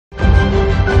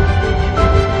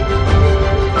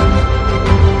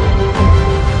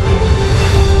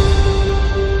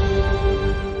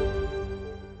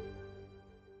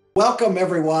Welcome,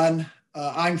 everyone.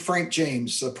 I'm Frank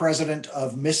James, the president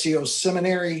of MISSIO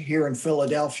Seminary here in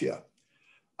Philadelphia.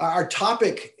 Our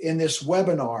topic in this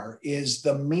webinar is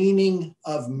the meaning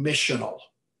of missional.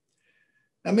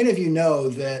 Now, many of you know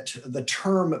that the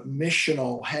term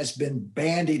missional has been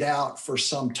bandied out for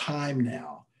some time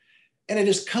now, and it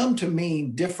has come to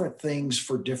mean different things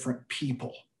for different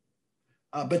people.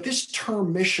 But this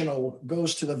term missional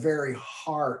goes to the very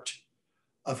heart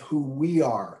of who we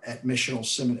are at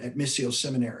MISSIO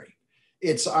Seminary.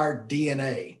 It's our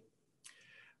DNA.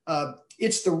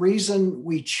 It's the reason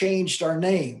we changed our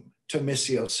name to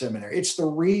MISSIO Seminary. It's the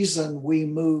reason we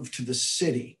moved to the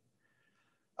city.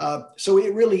 So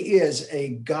it really is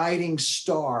a guiding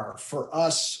star for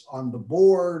us on the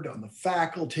board, on the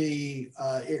faculty.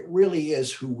 It really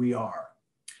is who we are.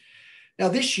 Now,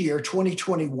 this year,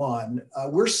 2021,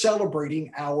 we're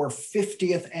celebrating our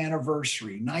 50th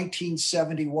anniversary,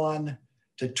 1971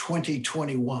 to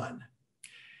 2021.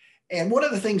 And one of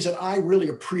the things that I really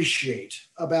appreciate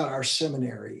about our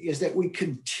seminary is that we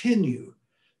continue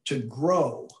to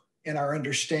grow in our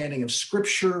understanding of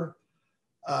Scripture.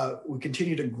 We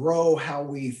continue to grow how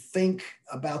we think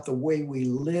about the way we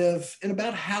live and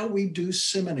about how we do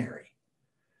seminary.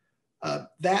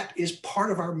 That is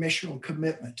part of our missional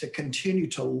commitment, to continue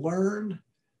to learn,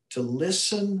 to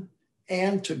listen,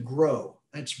 and to grow.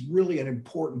 That's really an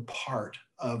important part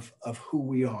of who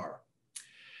we are.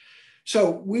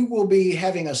 So we will be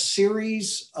having a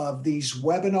series of these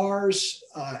webinars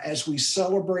as we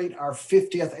celebrate our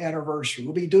 50th anniversary.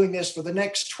 We'll be doing this for the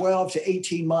next 12 to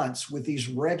 18 months with these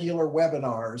regular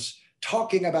webinars,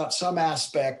 talking about some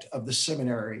aspect of the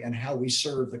seminary and how we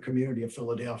serve the community of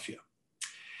Philadelphia.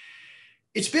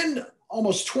 It's been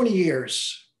almost 20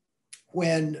 years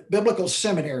when Biblical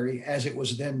Seminary, as it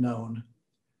was then known,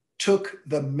 took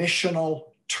the missional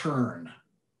turn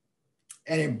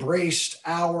and embraced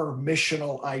our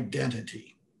missional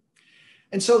identity.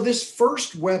 And so this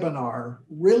first webinar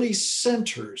really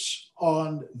centers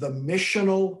on the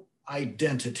missional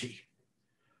identity.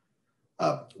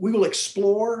 We will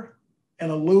explore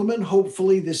and illumine,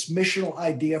 hopefully, this missional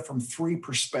idea from three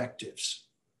perspectives.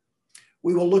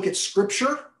 We will look at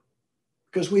Scripture,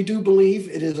 because we do believe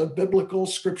it is a biblical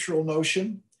scriptural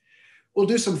notion. We'll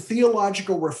do some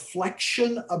theological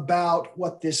reflection about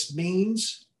what this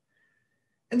means.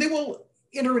 And then we'll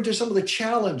enter into some of the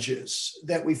challenges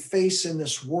that we face in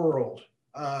this world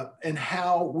and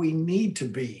how we need to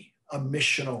be a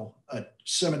missional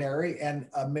seminary and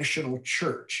a missional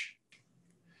church.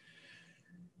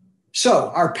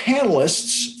 So our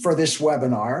panelists for this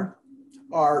webinar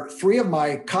are three of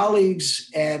my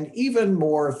colleagues and even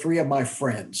more, three of my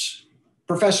friends,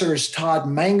 Professors Todd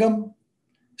Mangum,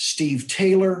 Steve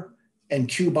Taylor, and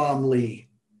Kyuboem Lee.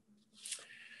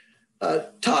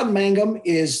 Todd Mangum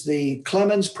is the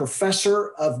Clemens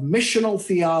Professor of Missional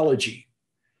Theology.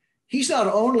 He's not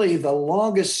only the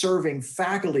longest serving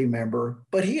faculty member,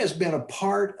 but he has been a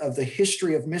part of the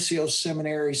history of MISSIO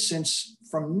Seminary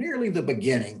from nearly the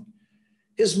beginning.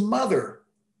 His mother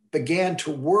began to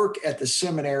work at the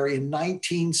seminary in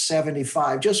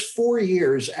 1975, just 4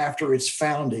 years after its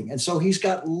founding. And so he's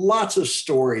got lots of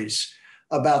stories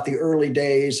about the early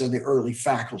days and the early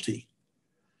faculty.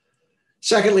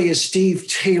 Secondly is Steve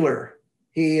Taylor.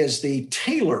 He is the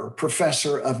Taylor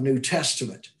Professor of New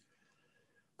Testament.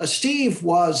 Steve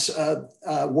is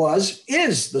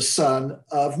the son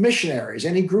of missionaries,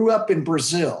 and he grew up in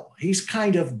Brazil. He's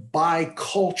kind of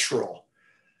bicultural.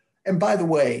 And by the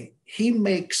way, he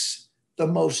makes the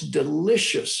most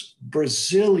delicious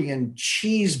Brazilian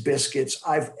cheese biscuits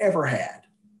I've ever had.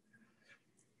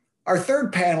 Our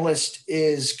third panelist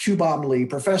is Kyuboem Lee,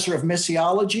 Professor of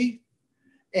Missiology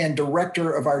and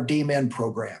Director of our DMin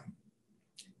program.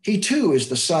 He too is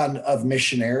the son of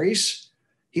missionaries.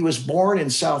 He was born in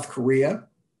South Korea,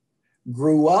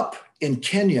 grew up in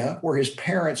Kenya, where his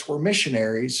parents were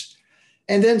missionaries.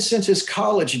 And then since his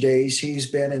college days, he's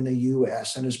been in the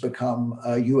US and has become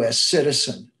a US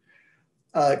citizen.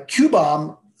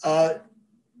 Kyuboem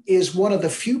is one of the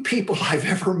few people I've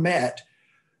ever met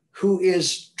who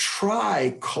is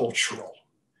tricultural.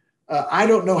 I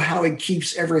don't know how he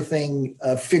keeps everything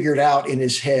figured out in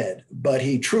his head, but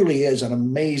he truly is an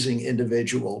amazing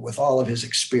individual with all of his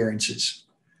experiences.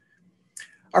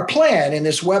 Our plan in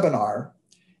this webinar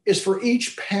is for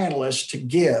each panelist to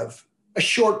give a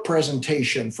short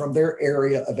presentation from their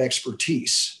area of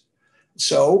expertise.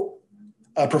 So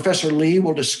Professor Lee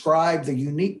will describe the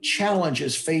unique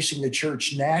challenges facing the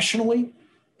church nationally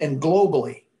and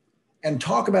globally, and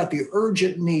talk about the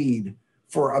urgent need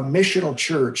for a missional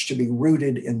church to be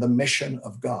rooted in the mission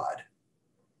of God.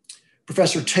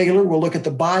 Professor Taylor will look at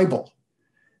the Bible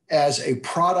as a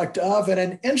product of and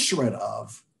an instrument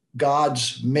of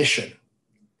God's mission.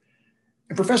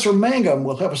 And Professor Mangum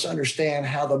will help us understand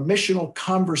how the missional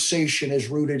conversation is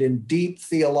rooted in deep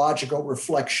theological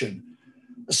reflection,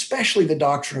 especially the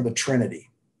doctrine of the Trinity.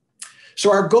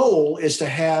 So our goal is to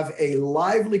have a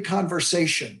lively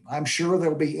conversation. I'm sure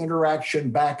there'll be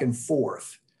interaction back and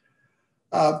forth.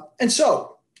 And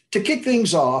so to kick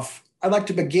things off, I'd like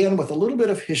to begin with a little bit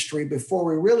of history before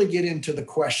we really get into the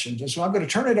questions. And so I'm going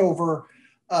to turn it over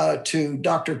to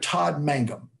Dr. Todd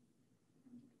Mangum.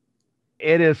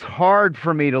 It is hard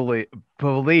for me to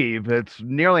believe, it's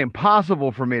nearly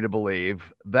impossible for me to believe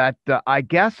that I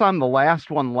guess I'm the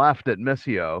last one left at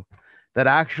MISSIO that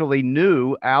actually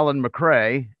knew Alan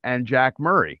McCrae and Jack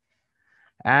Murray.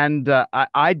 And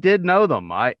I did know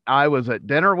them. I was at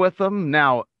dinner with them.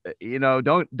 Now,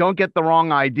 don't get the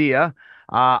wrong idea.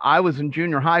 I was in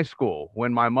junior high school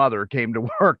when my mother came to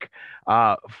work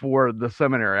for the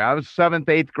seminary. I was 7th,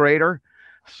 8th grader.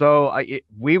 So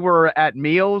we were at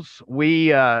meals. We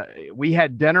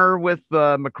had dinner with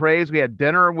McCrae's. We had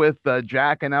dinner with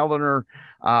Jack and Eleanor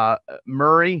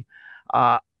Murray.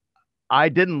 I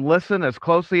didn't listen as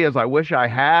closely as I wish I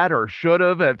had or should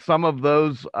have at some of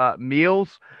those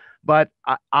meals, but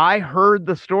I heard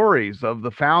the stories of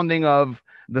the founding of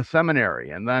the seminary.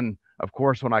 And then, of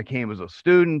course, when I came as a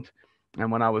student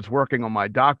and when I was working on my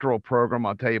doctoral program,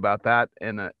 I'll tell you about that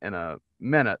in a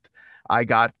minute. I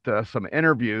got some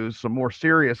interviews, some more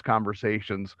serious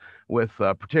conversations with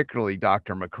particularly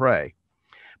Dr. McCrae.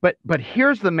 But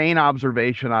here's the main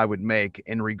observation I would make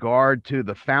in regard to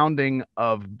the founding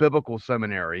of Biblical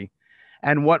Seminary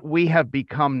and what we have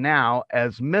become now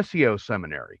as MISSIO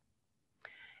Seminary.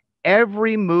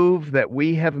 Every move that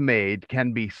we have made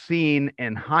can be seen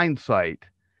in hindsight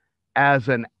as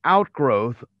an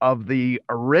outgrowth of the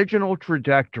original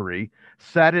trajectory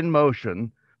set in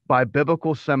motion by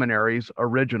Biblical Seminary's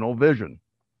original vision.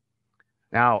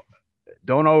 Now,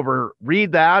 don't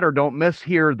overread that or don't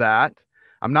mishear that.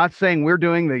 I'm not saying we're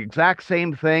doing the exact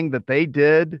same thing that they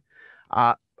did.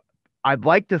 I'd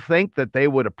like to think that they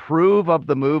would approve of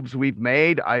the moves we've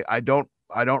made. I don't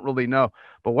really know.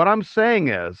 But what I'm saying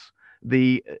is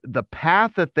the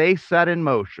path that they set in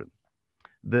motion,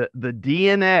 the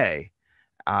DNA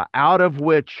out of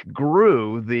which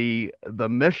grew the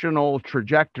missional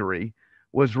trajectory,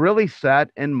 was really set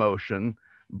in motion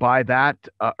by that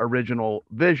original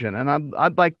vision. And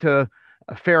I'd like to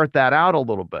ferret that out a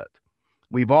little bit.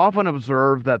 We've often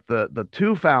observed that the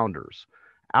two founders,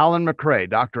 Alan McCrae,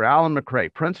 Dr. Alan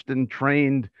McCrae,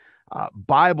 Princeton-trained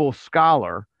Bible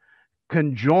scholar,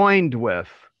 conjoined with,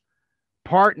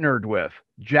 partnered with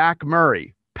Jack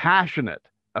Murray, passionate,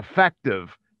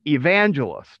 effective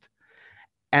evangelist.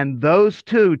 And those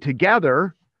two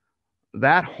together,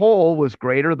 that whole was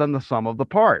greater than the sum of the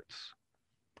parts.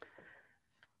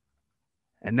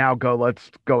 And now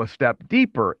let's go a step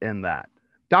deeper in that.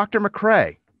 Dr.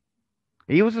 McCrae,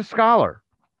 he was a scholar,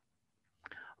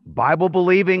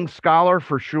 Bible-believing scholar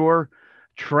for sure,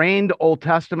 trained Old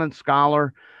Testament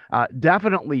scholar,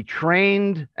 definitely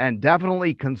trained and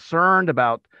definitely concerned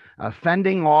about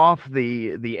fending off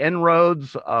the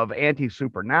inroads of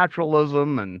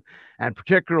anti-supernaturalism and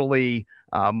particularly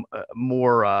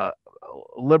more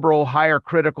liberal, higher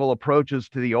critical approaches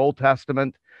to the Old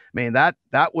Testament. I mean, that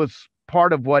was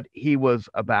part of what he was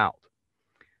about.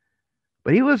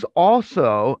 But he was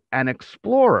also an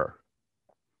explorer.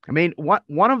 I mean,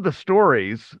 one of the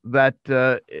stories that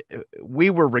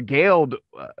we were regaled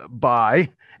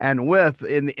by and with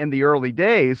in the early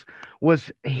days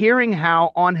was hearing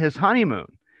how on his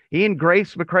honeymoon, he and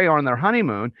Grace McCrae are on their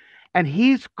honeymoon, and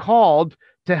he's called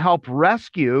to help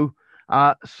rescue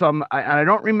some, I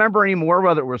don't remember anymore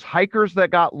whether it was hikers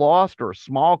that got lost or a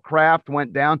small craft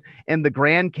went down in the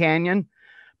Grand Canyon,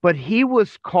 but he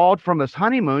was called from his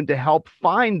honeymoon to help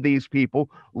find these people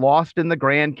lost in the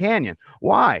Grand Canyon.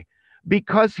 Why?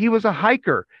 Because he was a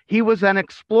hiker. He was an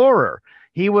explorer.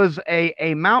 He was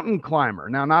a mountain climber.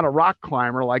 Now, not a rock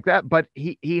climber like that, but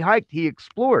he hiked, he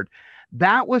explored.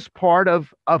 That was part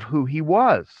of who he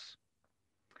was.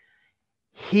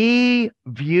 He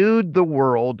viewed the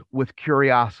world with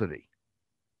curiosity.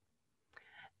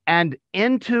 And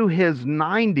into his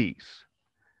 90s,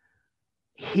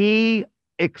 he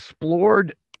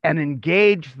explored and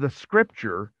engaged the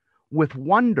scripture with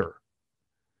wonder.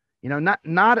 You know,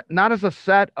 not as a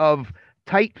set of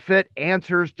tight fit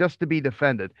answers just to be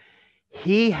defended.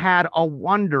 He had a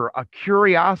wonder, a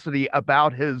curiosity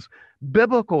about his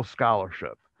biblical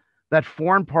scholarship that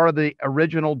formed part of the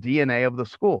original DNA of the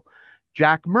school.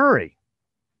 Jack Murray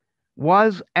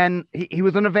was he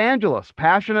was an evangelist,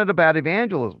 passionate about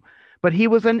evangelism, but he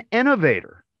was an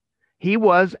innovator. He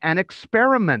was an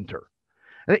experimenter.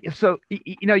 So,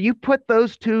 you put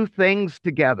those two things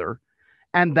together,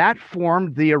 and that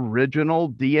formed the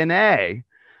original DNA,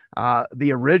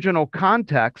 the original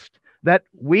context that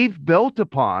we've built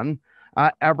upon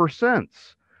ever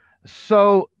since.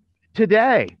 So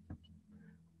today,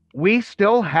 we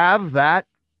still have that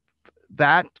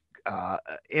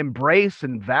embrace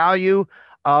and value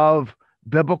of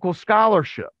biblical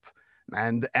scholarship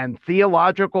and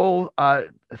theological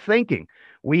thinking.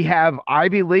 We have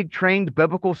Ivy League trained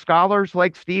biblical scholars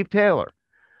like Steve Taylor,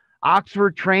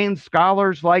 Oxford trained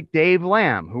scholars like Dave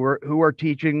Lamb, who are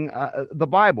teaching the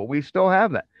Bible. We still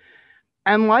have that.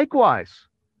 And likewise,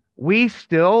 we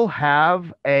still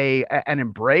have an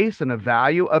embrace and a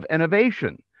value of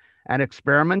innovation and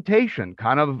experimentation,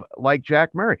 kind of like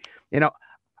Jack Murray.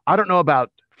 I don't know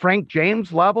about Frank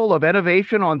James' level of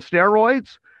innovation on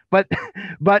steroids, but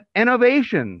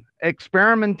innovation,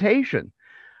 experimentation.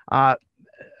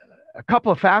 A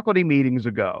couple of faculty meetings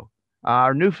ago,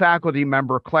 our new faculty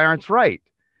member, Clarence Wright,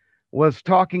 was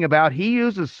talking about he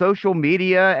uses social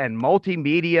media and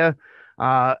multimedia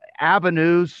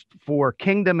avenues for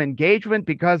kingdom engagement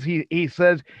because he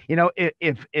says,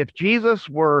 if Jesus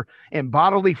were in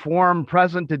bodily form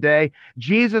present today,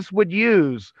 Jesus would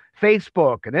use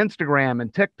Facebook and Instagram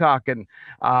and TikTok, and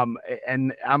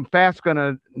I'm fast going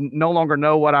to no longer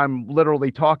know what I'm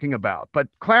literally talking about, but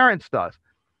Clarence does.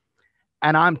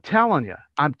 And I'm telling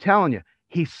you,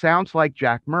 he sounds like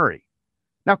Jack Murray.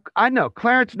 Now, I know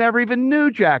Clarence never even knew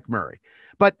Jack Murray,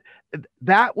 but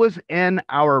that was in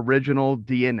our original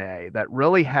DNA that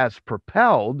really has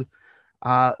propelled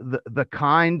the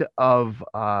kind of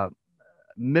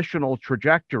missional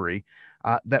trajectory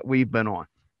that we've been on.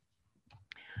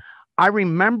 I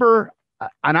remember,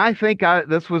 and I think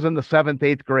this was in the 7th,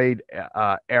 8th grade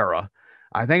era.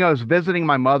 I think I was visiting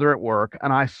my mother at work,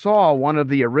 and I saw one of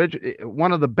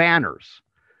the banners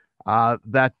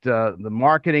that the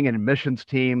marketing and admissions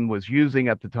team was using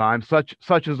at the time,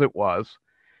 such as it was.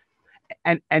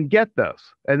 And get this,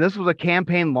 and this was a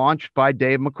campaign launched by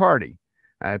Dave McCarty.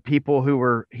 People who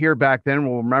were here back then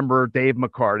will remember Dave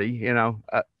McCarty,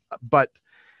 but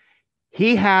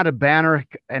he had a banner,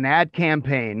 an ad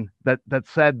campaign that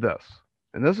said this,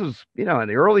 and this is, in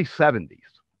the early 70s.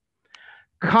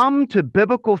 Come to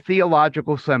Biblical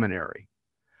Theological Seminary,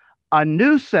 a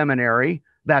new seminary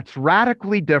that's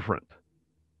radically different.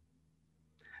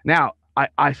 Now,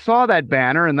 I saw that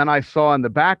banner, and then I saw in the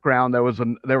background there was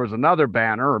another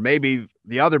banner, or maybe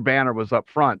the other banner was up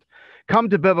front. Come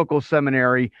to Biblical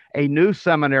Seminary, a new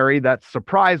seminary that's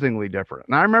surprisingly different.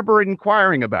 And I remember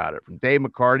inquiring about it from Dave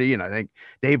McCarty, and I think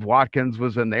Dave Watkins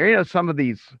was in there. Some of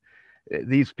these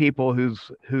people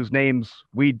whose names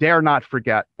we dare not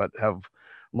forget, but have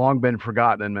long been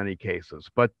forgotten in many cases.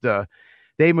 But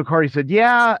Dave McCarty said,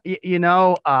 "Yeah, a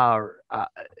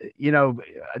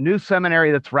new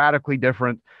seminary that's radically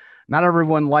different. Not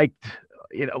everyone liked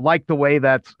the way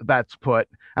that's put."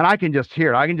 And I can just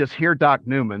hear Doc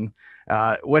Newman,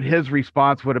 what his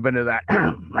response would have been to that.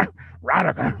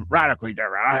 Radically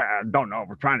different. I don't know if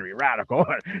we're trying to be radical.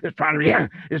 It's trying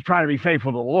to be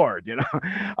faithful to the Lord,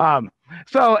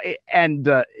 So, and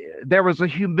there was a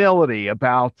humility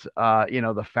about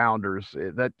the founders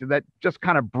that just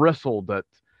kind of bristled at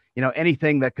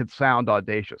anything that could sound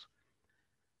audacious.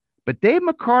 But Dave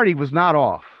McCarty was not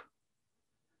off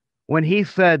when he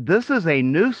said this is a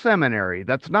new seminary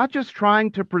that's not just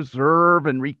trying to preserve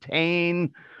and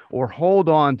retain or hold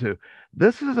on to.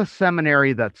 This is a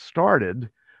seminary that started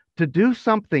to do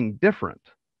something different.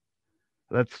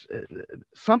 That's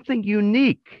something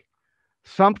unique,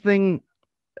 something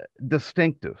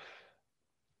distinctive.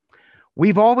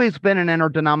 We've always been an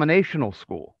interdenominational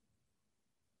school.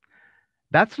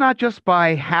 That's not just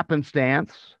by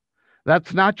happenstance.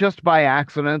 That's not just by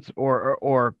accident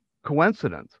or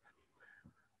coincidence.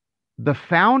 The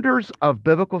founders of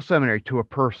Biblical Seminary, to a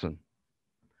person,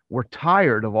 were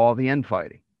tired of all the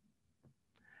infighting.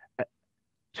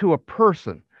 To a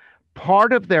person,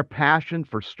 part of their passion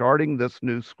for starting this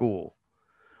new school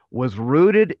was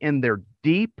rooted in their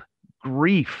deep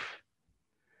grief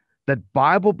that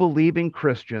Bible-believing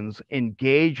Christians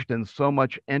engaged in so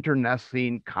much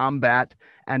internecine combat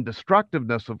and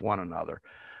destructiveness of one another.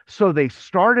 So they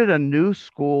started a new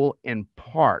school in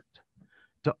part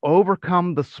to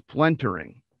overcome the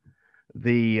splintering,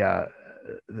 the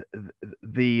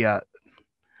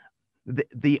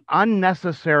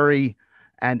unnecessary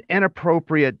and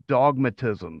inappropriate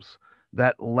dogmatisms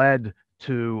that led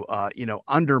to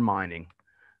undermining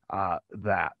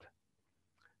that.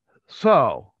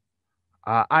 So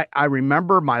I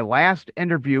remember my last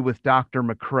interview with Dr.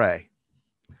 McCrae.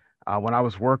 when I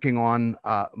was working on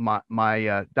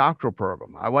my doctoral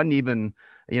program. I wasn't even,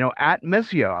 at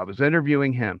Missio. I was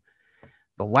interviewing him.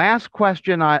 The last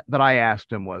question that I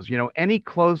asked him was, any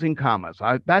closing comments?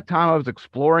 At that time, I was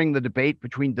exploring the debate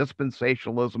between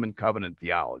dispensationalism and covenant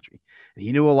theology. And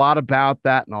he knew a lot about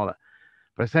that and all that.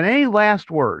 But I said, any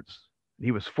last words?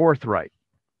 He was forthright.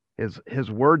 His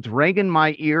words ring in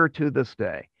my ear to this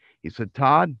day. He said,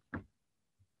 Todd,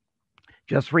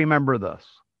 just remember this.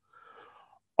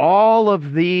 All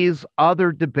of these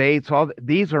other debates,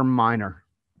 these are minor.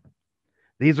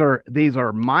 These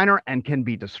are minor and can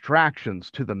be distractions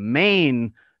to the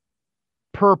main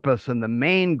purpose and the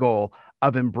main goal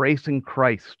of embracing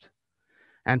Christ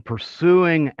and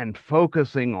pursuing and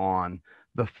focusing on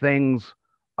the things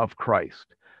of Christ.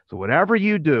 So whatever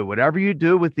you do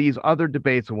with these other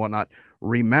debates and whatnot,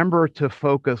 remember to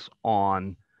focus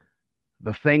on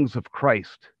the things of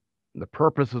Christ, the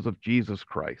purposes of Jesus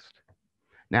Christ.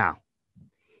 Now,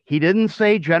 he didn't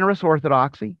say generous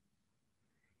orthodoxy.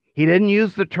 He didn't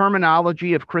use the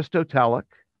terminology of Christotelic.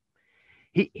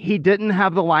 He didn't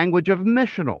have the language of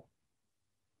missional.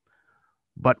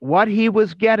 But what he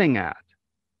was getting at,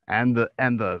 and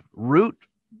the root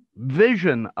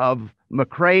vision of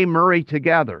McCrae Murray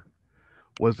together,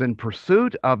 was in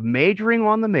pursuit of majoring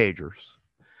on the majors,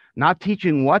 not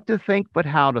teaching what to think, but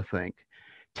how to think,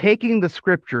 taking the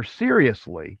scripture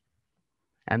seriously.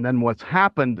 And then what's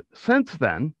happened since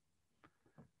then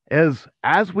is,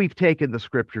 as we've taken the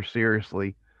scripture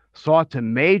seriously, sought to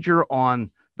major on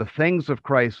the things of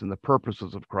Christ and the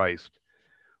purposes of Christ,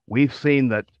 we've seen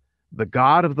that the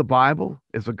God of the Bible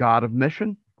is a God of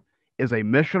mission, is a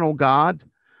missional God.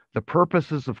 The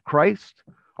purposes of Christ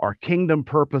are kingdom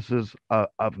purposes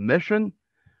of mission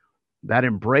that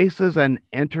embraces an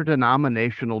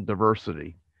interdenominational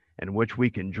diversity in which we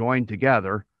can join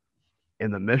together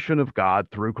in the mission of God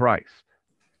through Christ.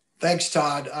 Thanks,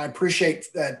 Todd. I appreciate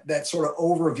that sort of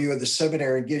overview of the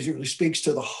seminary. It really speaks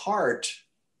to the heart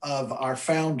of our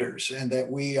founders, and that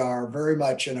we are very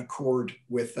much in accord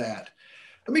with that.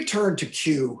 Let me turn to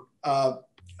Q.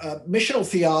 Missional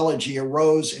theology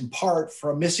arose in part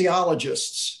from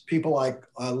missiologists, people like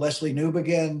Leslie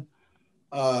Newbegin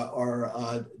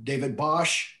or David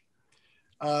Bosch.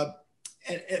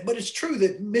 But it's true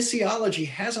that missiology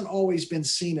hasn't always been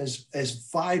seen as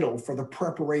vital for the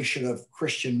preparation of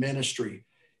Christian ministry.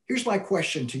 Here's my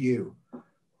question to you.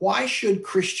 Why should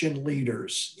Christian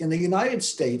leaders in the United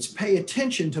States pay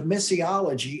attention to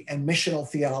missiology and missional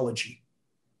theology?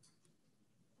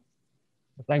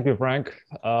 Thank you, Frank.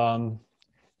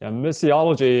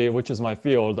 Missiology, which is my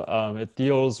field, it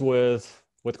deals with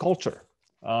culture.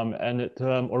 And it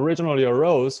originally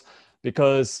arose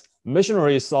because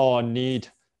missionaries saw a need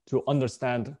to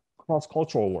understand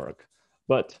cross-cultural work.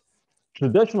 But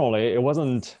traditionally, it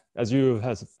wasn't, as you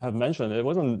have mentioned, it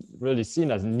wasn't really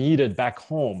seen as needed back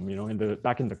home,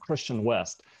 back in the Christian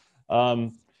West.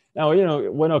 Now,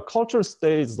 when a culture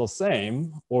stays the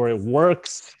same, or it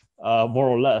works more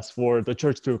or less for the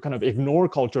church to kind of ignore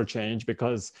culture change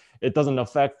because it doesn't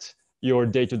affect your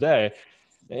day-to-day,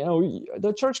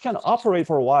 the church can operate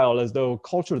for a while as though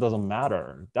culture doesn't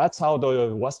matter. That's how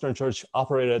the Western church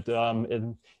operated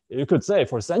you could say,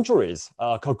 for centuries,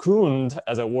 cocooned,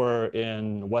 as it were,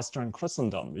 in Western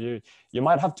Christendom. You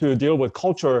might have to deal with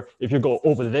culture if you go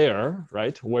over there,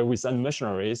 right, where we send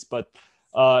missionaries, but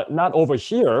not over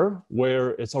here,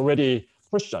 where it's already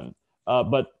Christian.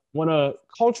 But when a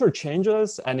culture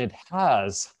changes, and it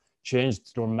has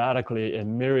changed dramatically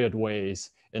in myriad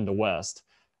ways in the West,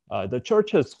 the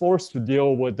church is forced to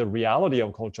deal with the reality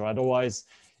of culture. Otherwise,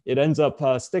 it ends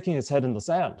up sticking its head in the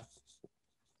sand.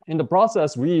 In the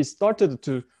process, we started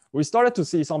to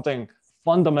see something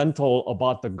fundamental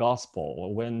about the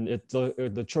gospel. When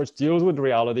the church deals with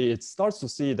reality, it starts to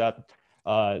see that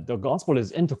the gospel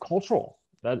is intercultural,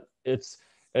 that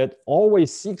it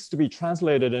always seeks to be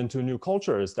translated into new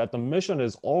cultures, that the mission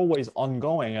is always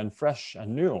ongoing and fresh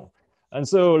and new. And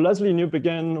so Leslie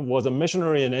Newbegin was a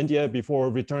missionary in India before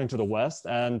returning to the West,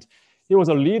 and he was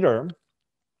a leader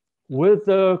with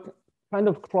the kind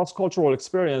of cross-cultural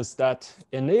experience that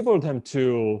enabled him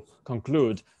to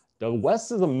conclude the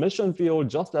West is a mission field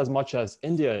just as much as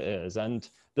India is. And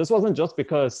this wasn't just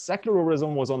because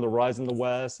secularism was on the rise in the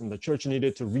West and the church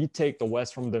needed to retake the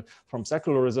West from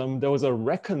secularism. There was a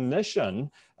recognition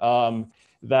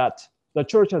that the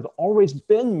church has always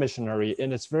been missionary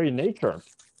in its very nature,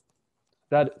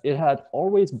 that it had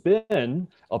always been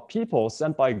a people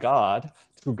sent by God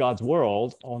to God's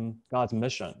world on God's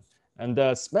mission.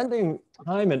 And spending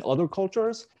time in other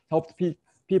cultures helped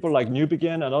people like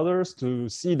Newbegin and others to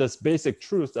see this basic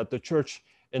truth that the church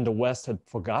in the West had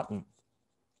forgotten.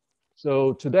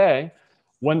 So today,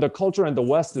 when the culture in the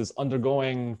West is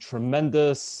undergoing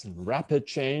tremendous and rapid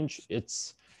change,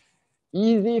 it's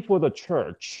easy for the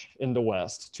church in the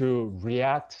West to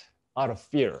react out of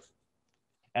fear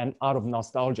and out of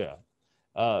nostalgia.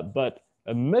 But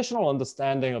a missional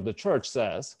understanding of the church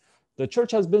says the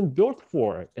church has been built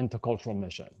for intercultural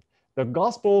mission. The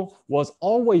gospel was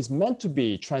always meant to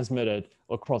be transmitted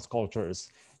across cultures.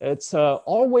 It's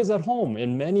always at home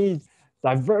in many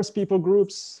diverse people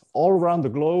groups all around the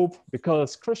globe,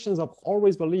 because Christians have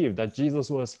always believed that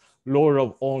Jesus was Lord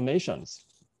of all nations.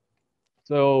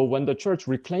 So when the church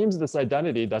reclaims this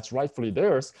identity that's rightfully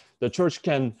theirs, the church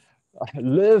can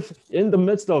live in the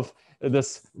midst of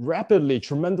this rapidly,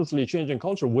 tremendously changing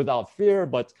culture without fear,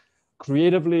 but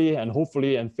creatively and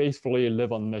hopefully and faithfully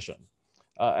live on mission.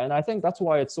 And I think that's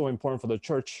why it's so important for the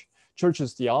church's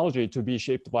theology to be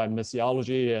shaped by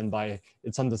missiology and by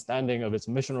its understanding of its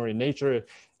missionary nature.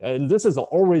 And this has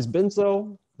always been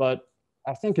so, but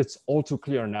I think it's all too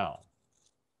clear now.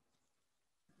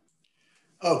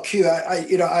 Oh, Q,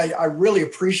 I really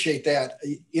appreciate that.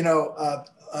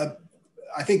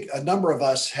 I think a number of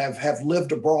us have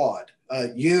lived abroad.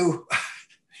 You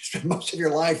spent most of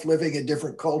your life living in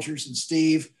different cultures, and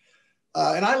Steve.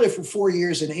 And I lived for 4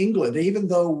 years in England. Even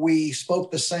though we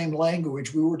spoke the same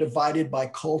language, we were divided by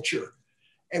culture.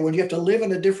 And when you have to live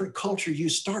in a different culture, you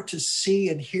start to see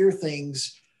and hear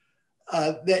things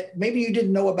that maybe you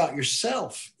didn't know about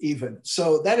yourself even.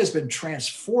 So that has been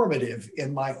transformative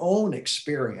in my own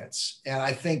experience. And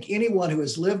I think anyone who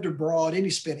has lived abroad,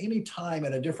 spent any time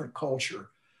in a different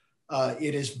culture,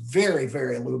 it is very,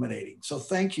 very illuminating. So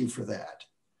thank you for that.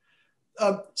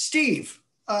 Steve,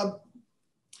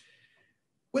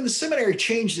 when the seminary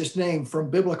changed its name from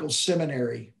Biblical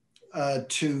Seminary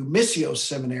to MISSIO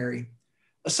Seminary,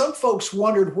 some folks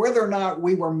wondered whether or not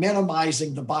we were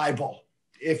minimizing the Bible.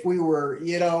 If we were,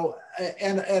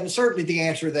 and certainly the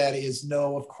answer to that is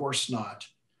no, of course not.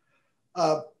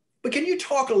 But can you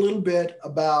talk a little bit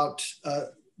about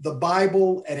the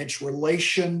Bible and its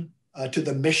relation to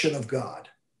the mission of God?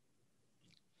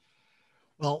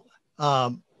 Well,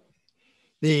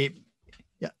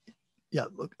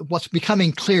 what's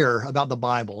becoming clear about the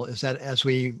Bible is that as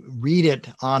we read it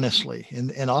honestly,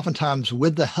 and oftentimes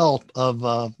with the help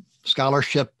of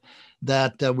scholarship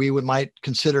that we might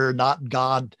consider not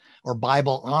God or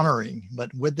Bible honoring,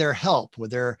 but with their help, with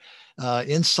their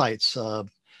insights,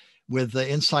 with the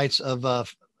insights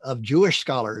of Jewish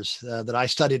scholars that I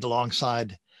studied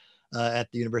alongside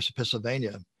at the University of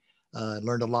Pennsylvania,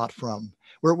 learned a lot from.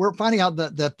 We're finding out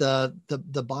that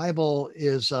the Bible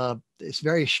is its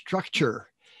very structure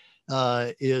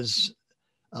is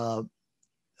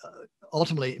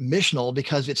ultimately missional,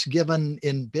 because it's given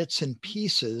in bits and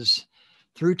pieces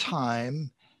through time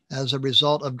as a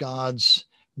result of God's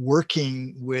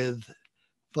working with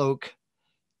folk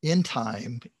in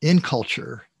time, in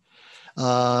culture.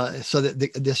 So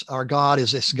that our God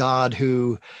is this God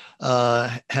who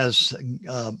has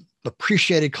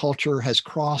appreciated culture, has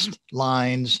crossed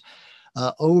lines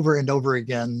over and over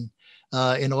again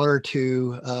in order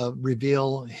to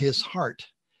reveal his heart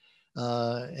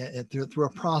through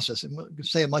a process. And we'll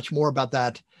say much more about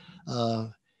that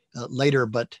later,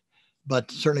 but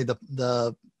certainly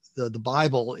the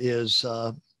Bible is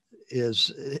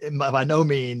by no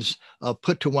means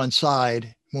put to one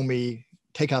side when we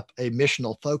take up a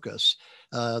missional focus.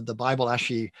 The Bible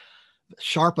actually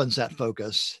sharpens that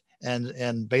focus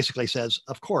and basically says,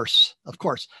 of course,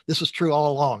 this was true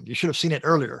all along. You should have seen it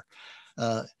earlier.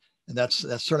 And that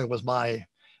certainly was my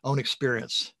own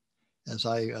experience as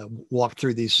I walked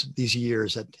through these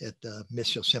years at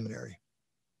MISSIO Seminary.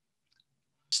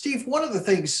 Steve, one of the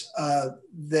things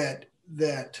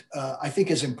that I think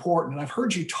is important, and I've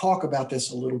heard you talk about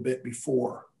this a little bit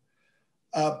before,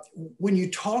 when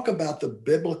you talk about the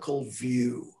biblical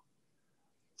view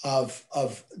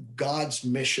of God's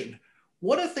mission,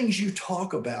 one of the things you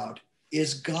talk about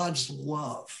is God's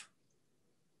love.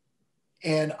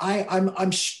 And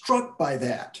I'm struck by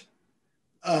that,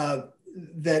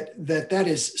 that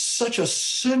is such a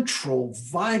central,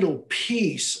 vital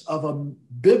piece of a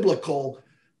biblical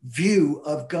view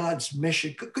of God's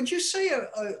mission. Could you say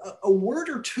a word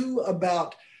or two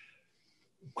about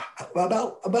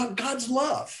God's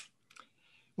love?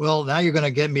 Well, now you're going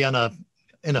to get me in a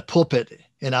pulpit,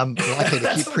 and I'm likely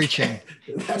to keep preaching.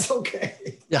 That's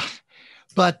okay. Yeah.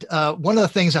 But one of the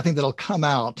things I think that'll come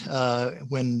out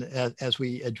as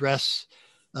we address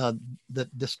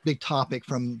this big topic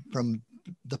from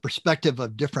the perspective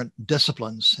of different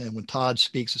disciplines, and when Todd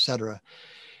speaks, et cetera,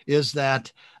 is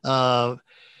that the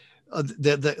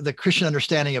Christian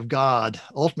understanding of God,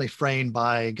 ultimately framed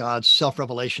by God's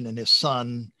self-revelation in his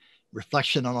Son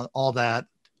reflection on all that.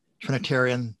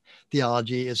 Trinitarian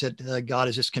theology is that God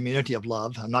is this community of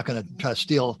love. I'm not going to try to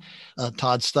steal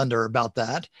Todd's thunder about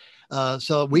that.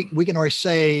 So we can already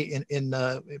say in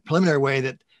a preliminary way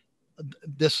that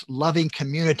this loving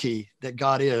community that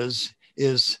God is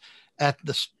at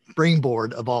the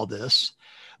springboard of all this.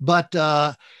 But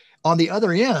on the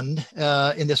other end,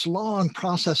 in this long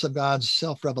process of God's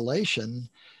self-revelation,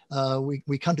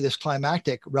 we come to this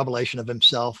climactic revelation of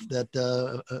himself that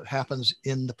happens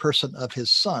in the person of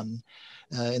his son,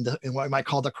 in what we might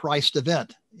call the Christ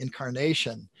event,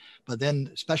 incarnation, but then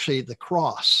especially the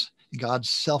cross, God's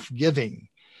self-giving.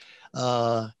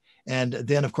 And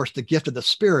then, of course, the gift of the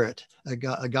Spirit,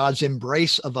 God's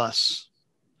embrace of us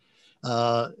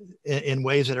in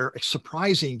ways that are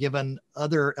surprising given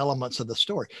other elements of the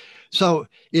story. So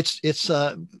it's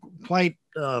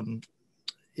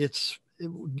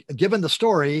given the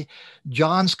story,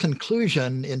 John's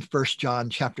conclusion in 1 John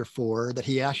chapter 4 that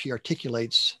he actually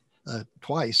articulates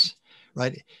twice,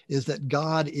 right, is that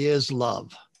God is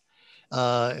love,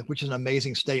 which is an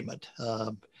amazing statement.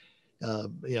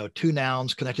 Two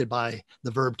nouns connected by the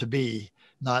verb to be,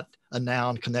 not a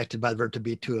noun connected by the verb to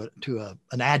be to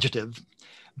an adjective,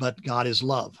 but God is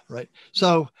love, right?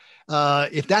 So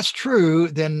if that's true,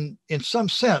 then in some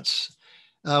sense,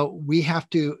 we have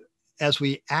to, as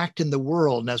we act in the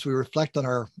world and as we reflect on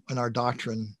our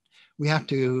doctrine, we have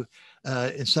to,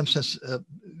 in some sense,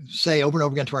 say over and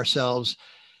over again to ourselves,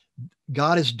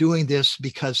 God is doing this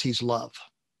because he's love.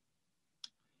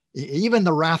 Even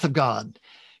the wrath of God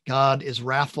is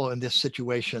wrathful in this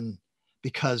situation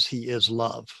because he is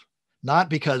love, not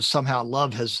because somehow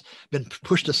love has been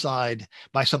pushed aside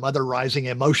by some other rising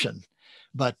emotion,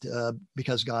 but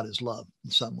because God is love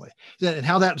in some way. And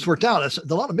how that's worked out, it's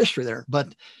a lot of mystery there.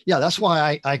 But yeah, that's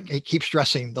why I keep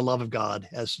stressing the love of God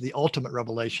as the ultimate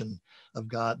revelation of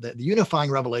God, the unifying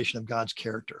revelation of God's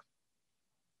character.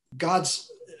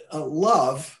 God's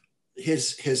love,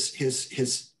 his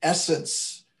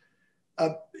essence,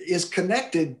 is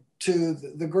connected to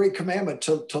the great commandment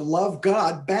to love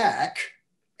God back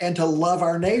and to love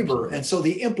our neighbor. And so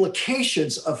the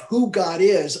implications of who God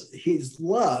is, his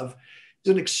love,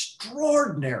 is an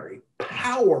extraordinary,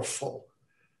 powerful,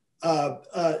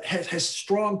 has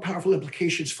strong, powerful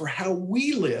implications for how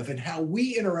we live and how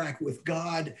we interact with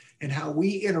God and how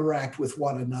we interact with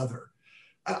one another.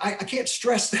 I can't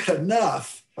stress that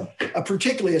enough,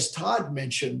 particularly as Todd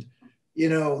mentioned. In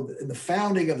the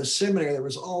founding of the seminary, there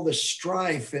was all this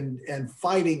strife and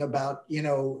fighting about,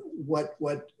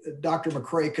 what Dr.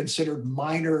 McCrae considered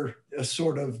minor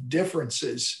sort of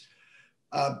differences.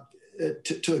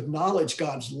 To acknowledge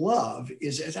God's love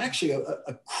is actually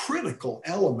a critical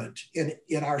element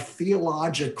in our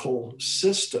theological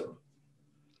system.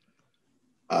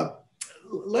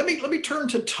 Let me turn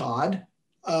to Todd.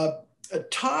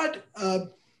 Todd,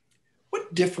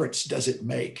 what difference does it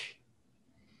make?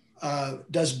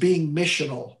 Does being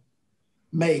missional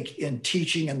make in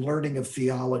teaching and learning of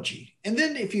theology? And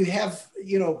then if you have,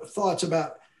 thoughts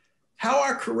about how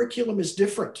our curriculum is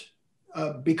different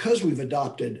because we've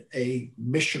adopted a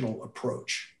missional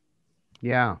approach.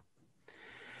 Yeah.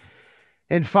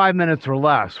 In 5 minutes or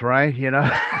less, right?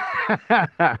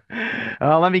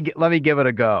 Let me give it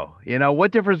a go.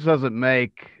 What difference does it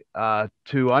make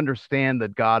to understand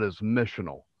that God is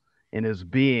missional in his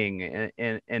being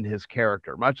and in his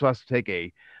character, much less take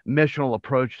a missional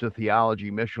approach to theology,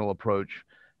 missional approach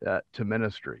to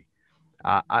ministry?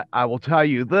 I will tell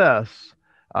you this.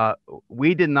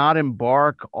 We did not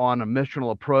embark on a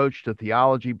missional approach to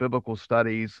theology, biblical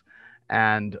studies,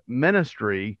 and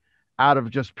ministry out of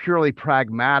just purely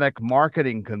pragmatic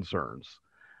marketing concerns.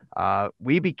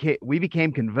 We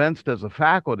became convinced as a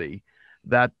faculty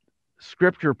that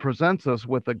Scripture presents us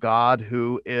with a God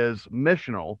who is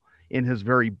missional in his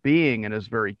very being and his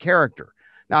very character.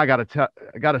 Now I got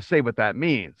to say what that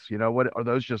means. What are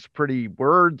those just pretty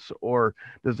words, or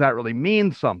does that really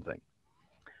mean something?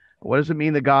 What does it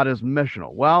mean that God is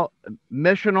missional? Well,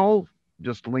 missional,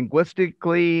 just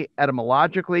linguistically,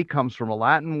 etymologically, comes from a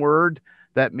Latin word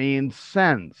that means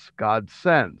sends. God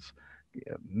sends.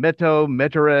 Mitto,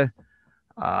 mittere,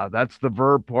 that's the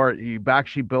verb part. You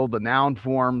actually build the noun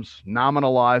forms,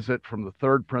 nominalize it from the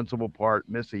third principal part,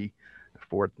 missi,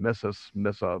 fourth missus,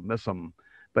 missa, missum.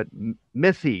 But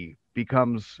missi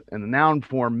becomes in the noun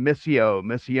form missio,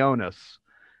 missionis.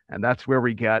 And that's where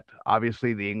we get,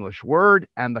 obviously, the English word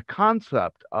and the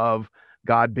concept of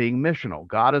God being missional.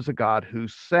 God is a God who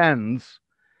sends,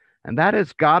 and that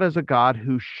is God is a God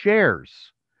who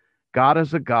shares. God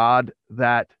is a God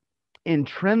that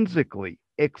intrinsically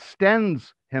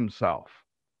extends himself.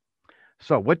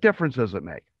 So what difference does it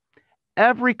make?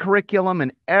 every curriculum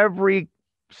in every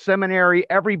seminary,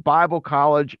 every Bible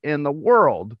college in the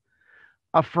world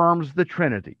affirms the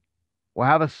Trinity. We'll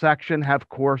have a section, have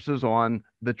courses on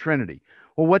the Trinity.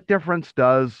 Well, what difference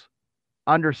does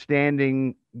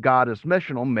understanding God as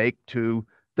missional make to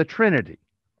the Trinity?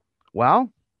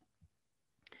 Well,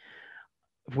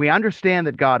 if we understand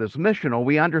that God is missional,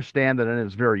 we understand that in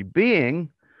his very being,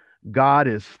 God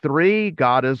is three,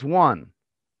 God is one.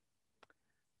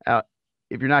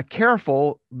 If you're not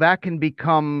careful, that can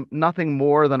become nothing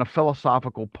more than a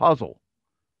philosophical puzzle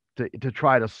to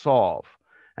try to solve.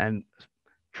 And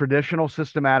traditional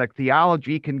systematic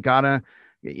theology can kind of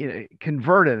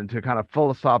convert it into kind of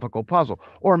philosophical puzzle,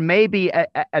 or maybe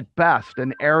at best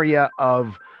an area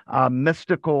of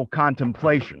mystical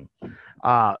contemplation.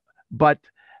 But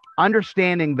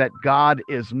understanding that God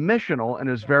is missional in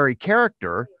his very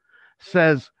character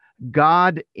says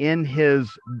God in his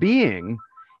being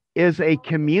is a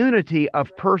community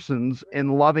of persons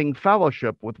in loving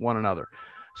fellowship with one another.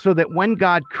 So that when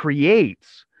God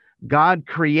creates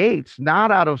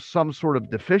not out of some sort of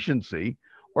deficiency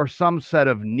or some set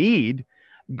of need.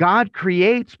 God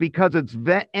creates because it's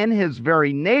in his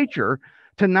very nature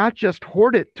to not just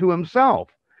hoard it to himself.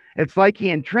 It's like he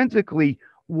intrinsically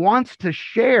wants to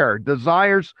share,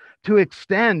 desires to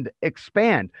extend,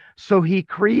 expand. So he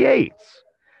creates.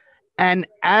 And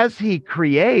as he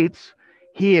creates,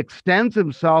 he extends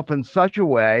himself in such a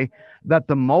way that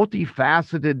the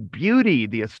multifaceted beauty,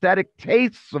 the aesthetic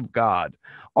tastes of God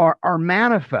are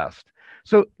manifest.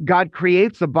 So God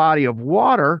creates a body of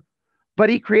water, but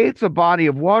he creates a body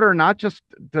of water not just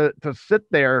to sit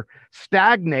there,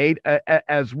 stagnate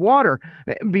as water.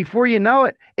 Before you know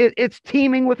it, it's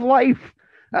teeming with life,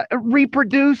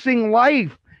 reproducing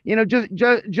life,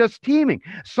 just teeming.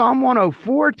 Psalm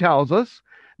 104 tells us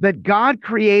that God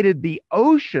created the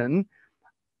ocean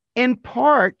in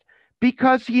part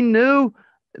because he knew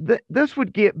that this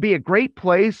would be a great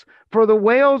place for the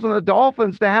whales and the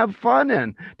dolphins to have fun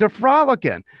in, to frolic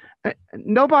in.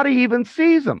 Nobody even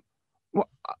sees them,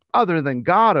 other than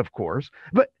God, of course.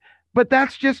 But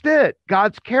that's just it.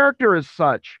 God's character is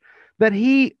such that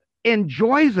he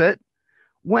enjoys it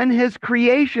when his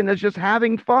creation is just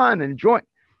having fun, enjoying.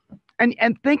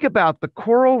 And think about the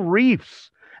coral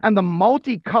reefs and the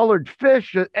multicolored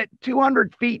fish at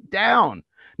 200 feet down.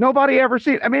 Nobody ever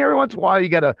sees it. I mean, every once in a while you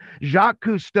get a Jacques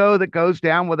Cousteau that goes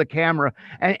down with a camera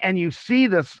and you see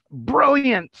this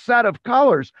brilliant set of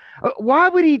colors. Why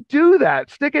would he do that?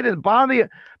 Stick it in the bottom of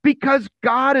because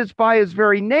God is by his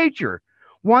very nature,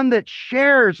 one that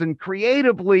shares and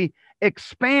creatively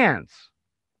expands.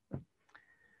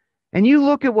 And you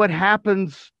look at what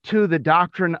happens to the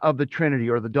doctrine of the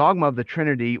Trinity or the dogma of the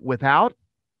Trinity without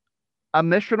a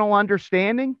missional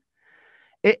understanding.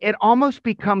 It almost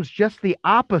becomes just the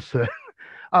opposite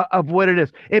of what it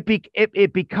is.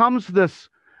 It becomes this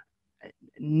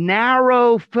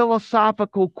narrow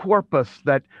philosophical corpus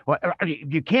that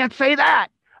you can't say that.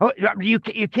 You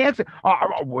can't say.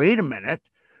 Oh, wait a minute.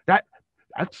 That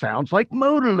sounds like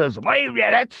modalism. Wait,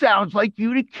 yeah, that sounds like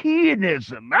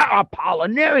Eutychianism.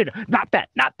 Apollinarian. Not that.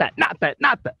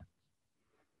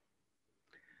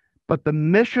 But the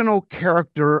missional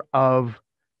character of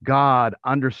God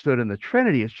understood in the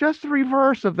Trinity is just the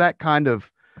reverse of that kind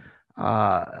of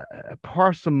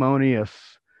parsimonious,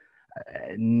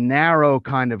 narrow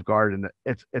kind of garden.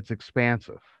 It's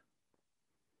expansive.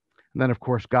 And then, of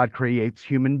course, God creates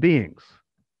human beings.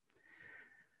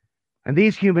 And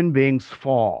these human beings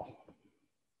fall.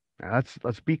 Now,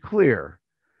 let's be clear.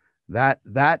 That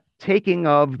taking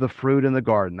of the fruit in the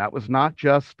garden, that was not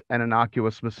just an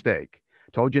innocuous mistake.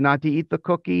 Told you not to eat the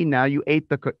cookie, now you ate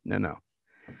the cookie. No.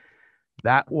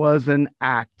 That was an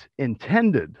act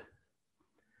intended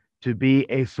to be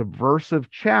a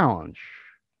subversive challenge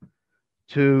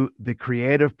to the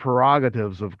creative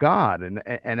prerogatives of God, and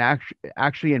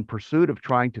actually in pursuit of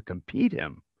trying to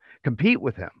compete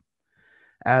with him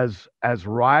as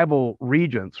rival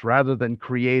regents rather than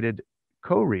created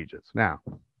co-regents. Now,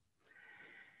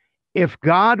 if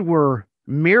God were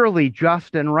merely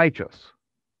just and righteous,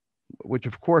 which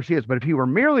of course he is, but if he were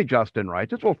merely just and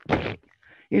righteous, well,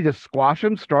 you just squash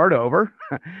them, start over,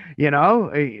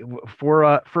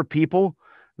 for people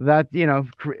that,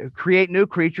 create new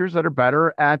creatures that are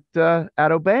better at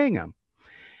obeying him.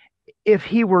 If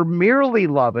he were merely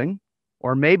loving,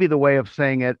 or maybe the way of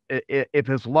saying it, if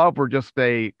his love were just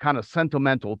a kind of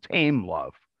sentimental, tame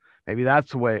love, maybe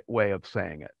that's the way of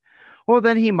saying it. Well,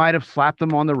 then he might have slapped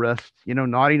them on the wrist,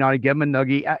 naughty, give him a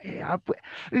nuggie.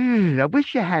 I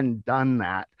wish you hadn't done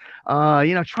that.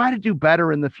 Try to do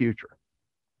better in the future.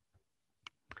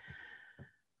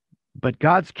 But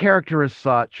God's character is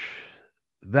such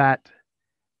that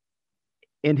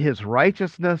in his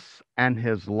righteousness and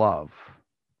his love,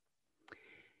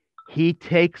 he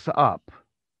takes up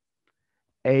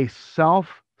a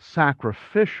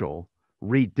self-sacrificial,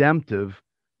 redemptive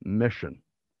mission.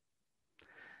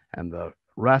 And the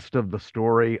rest of the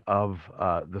story of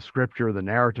the Scripture, the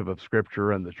narrative of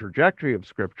Scripture, and the trajectory of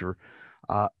Scripture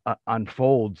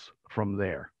unfolds from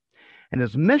there. And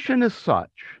his mission is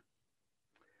such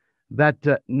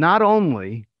that not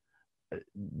only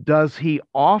does he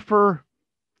offer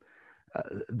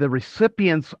the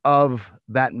recipients of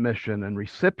that mission and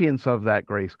recipients of that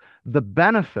grace the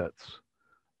benefits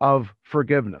of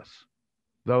forgiveness,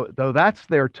 though that's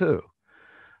there too,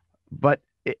 but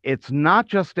it's not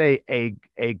just a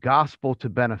gospel to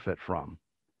benefit from.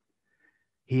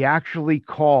 He actually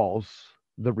calls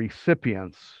the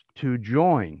recipients to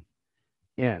join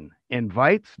in,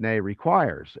 invites, nay,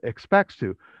 requires, expects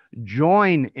to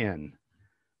join in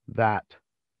that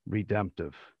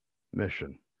redemptive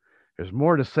mission. There's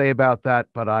more to say about that,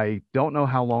 but I don't know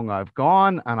how long I've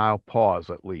gone, and I'll pause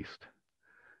at least.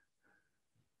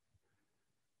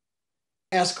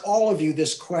 Ask all of you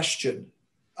this question,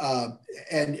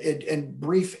 and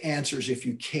brief answers if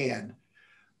you can.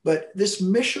 But this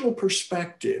missional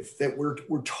perspective that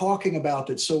we're talking about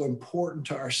that's so important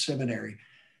to our seminary,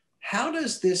 how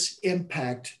does this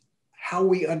impact how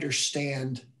we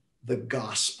understand the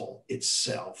gospel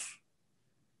itself?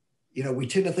 You know, we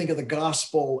tend to think of the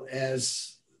gospel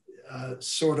as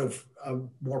sort of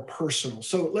more personal.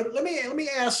 So let me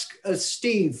ask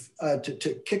Steve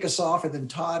to kick us off, and then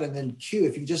Todd, and then Q.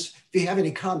 If you have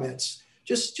any comments,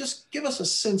 just give us a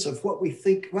sense of what we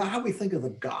think, well, how we think of the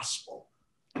gospel.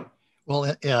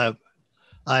 Well,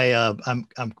 I'm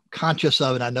conscious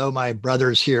of it. I know my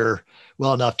brothers here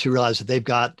well enough to realize that they've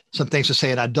got some things to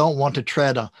say, and I don't want to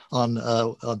tread on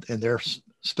in their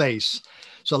space.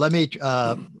 So let me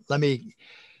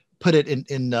put it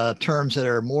in terms that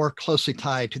are more closely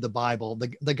tied to the Bible.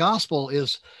 The gospel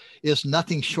is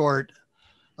nothing short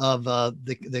of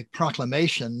the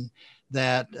proclamation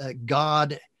that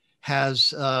God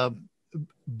has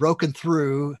broken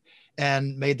through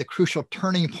and made the crucial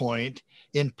turning point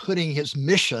in putting his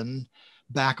mission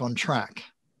back on track,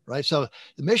 right? So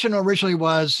the mission originally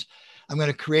was, I'm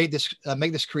going to create this,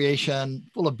 make this creation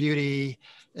full of beauty,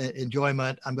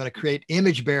 enjoyment. I'm going to create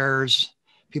image bearers,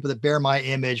 people that bear my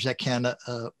image, that can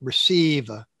receive,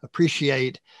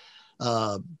 appreciate,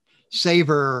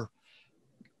 savor,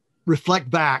 reflect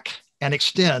back, and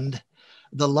extend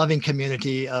the loving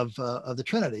community of the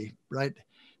Trinity, right?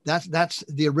 That's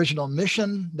the original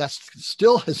mission. That's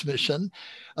still his mission.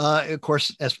 Of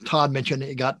course, as Todd mentioned,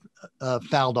 it got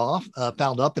fouled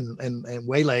up and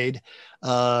waylaid,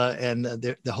 and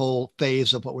the whole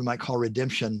phase of what we might call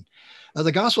redemption.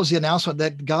 The gospel is the announcement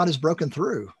that God has broken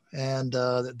through, and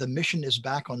the mission is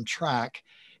back on track.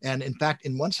 And in fact,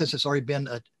 in one sense, it's already been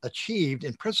achieved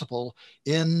in principle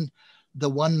in the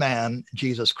one man,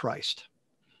 Jesus Christ,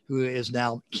 who is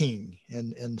now king.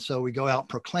 And so we go out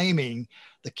proclaiming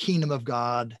the kingdom of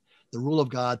God, the rule of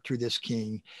God through this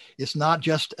king. It's not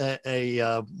just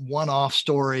a one-off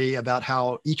story about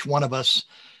how each one of us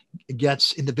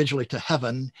gets individually to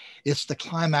heaven. It's the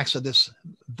climax of this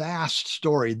vast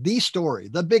story,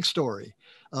 the big story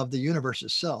of the universe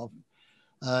itself,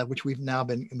 which we've now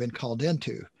been called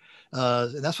into.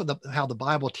 And that's how the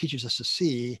Bible teaches us to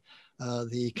see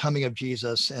the coming of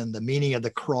Jesus and the meaning of the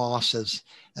cross as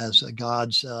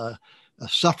God's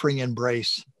suffering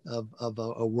embrace of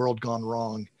a world gone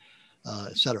wrong,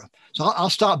 etc. So I'll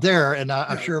stop there, and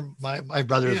I'm sure my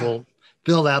brothers will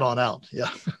fill that on out.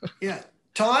 Yeah. Yeah.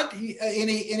 Todd,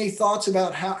 any thoughts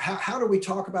about how do we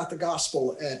talk about the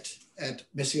gospel at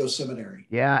MISSIO Seminary?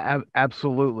 Yeah,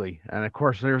 absolutely. And of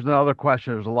course, there's another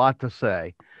question. There's a lot to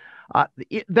say.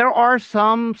 There are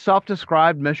some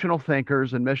self-described missional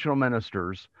thinkers and missional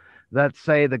ministers that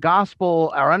say the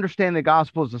gospel, our understanding of the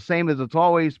gospel is the same as it's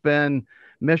always been.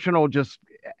 Missional just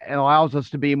allows us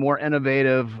to be more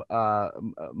innovative,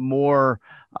 more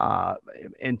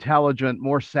intelligent,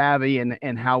 more savvy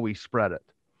in how we spread it.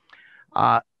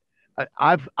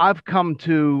 I've come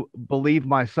to believe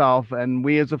myself, and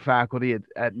we as a faculty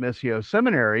at MISSIO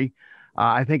Seminary,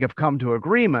 I think have come to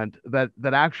agreement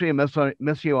that actually a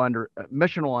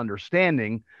missional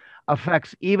understanding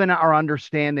affects even our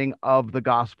understanding of the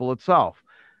gospel itself.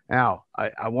 Now,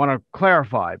 I want to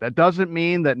clarify, that doesn't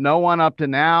mean that no one up to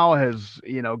now has,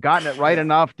 gotten it right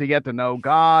enough to get to know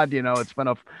God. It's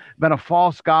been a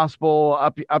false gospel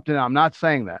up to now. I'm not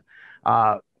saying that.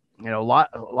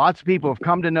 Lots of people have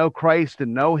come to know Christ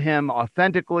and know him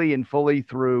authentically and fully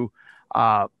through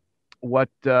what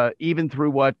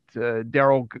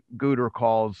Daryl Guder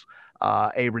calls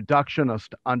a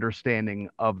reductionist understanding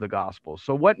of the gospel.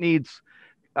 So what needs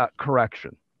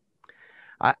correction?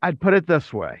 I'd put it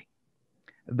this way,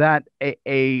 that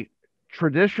a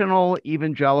traditional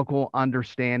evangelical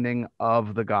understanding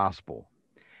of the gospel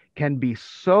can be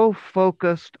so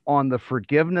focused on the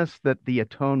forgiveness that the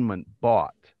atonement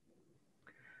bought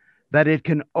that it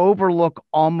can overlook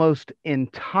almost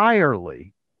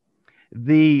entirely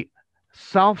the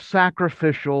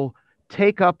self-sacrificial,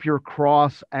 take up your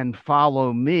cross and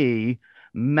follow me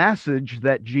message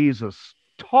that Jesus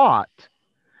taught,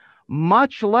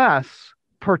 much less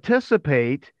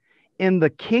participate in the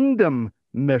kingdom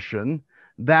mission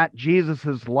that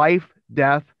Jesus's life,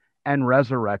 death, and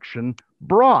resurrection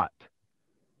brought.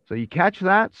 So you catch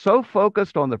that? So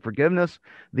focused on the forgiveness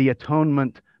the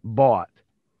atonement bought,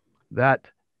 that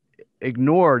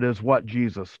ignored is what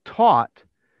Jesus taught,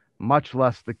 much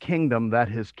less the kingdom that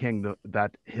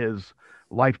his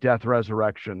life, death,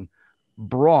 resurrection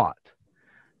brought.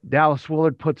 Dallas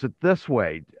Willard puts it this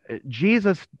way: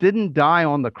 Jesus didn't die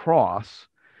on the cross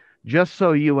just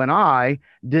so you and I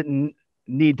didn't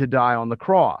need to die on the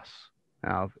cross.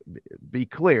 Now, be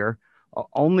clear,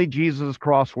 only Jesus'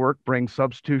 cross work brings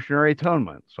substitutionary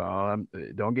atonement. So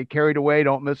don't get carried away,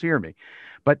 don't mishear me.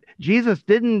 But Jesus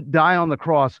didn't die on the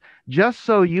cross just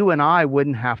so you and I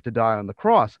wouldn't have to die on the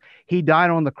cross. He died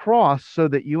on the cross so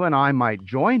that you and I might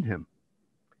join him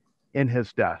in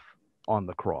his death on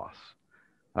the cross.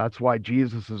 That's why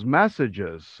Jesus's message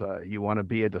is, you want to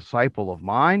be a disciple of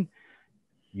mine,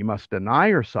 you must deny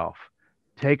yourself,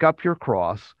 take up your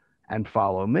cross, and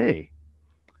follow me.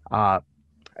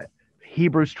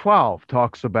 Hebrews 12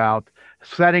 talks about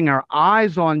setting our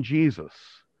eyes on Jesus,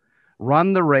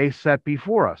 run the race set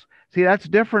before us. See, that's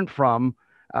different from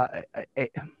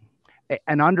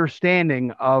an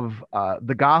understanding of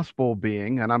the gospel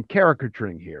being, and I'm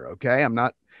caricaturing here, okay? I'm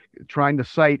not trying to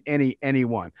cite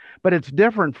anyone, but it's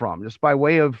different from, just by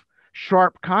way of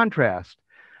sharp contrast.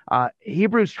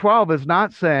 Hebrews 12 is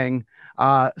not saying,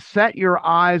 set your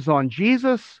eyes on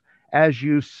Jesus as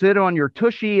you sit on your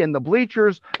tushy in the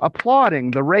bleachers applauding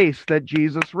the race that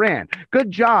Jesus ran. Good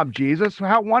job, Jesus.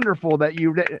 How wonderful that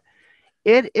you did.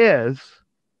 It is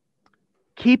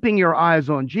keeping your eyes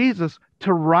on Jesus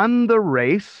to run the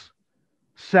race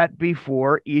set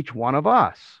before each one of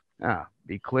us. Now,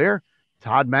 be clear,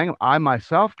 Todd Mangum, I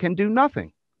myself can do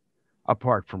nothing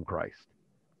apart from Christ.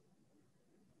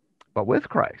 But with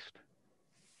Christ,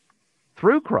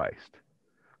 through Christ,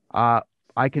 I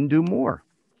can do more.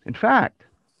 In fact,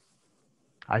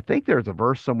 I think there's a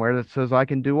verse somewhere that says I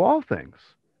can do all things.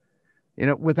 You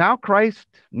know, without Christ,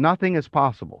 nothing is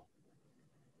possible.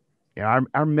 You know,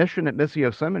 our mission at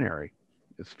MISSIO Seminary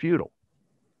is futile.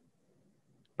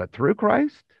 But through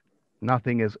Christ,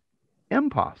 nothing is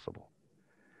impossible.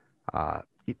 Now,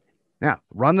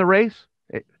 run the race.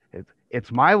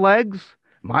 It's my legs,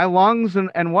 my lungs,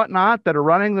 and whatnot that are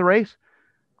running the race,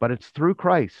 but it's through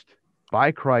Christ,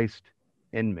 by Christ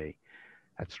in me.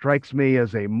 That strikes me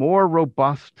as a more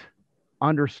robust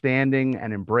understanding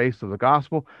and embrace of the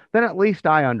gospel than at least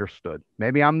I understood.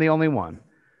 Maybe I'm the only one,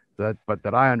 but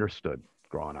that I understood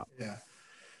growing up. Yeah.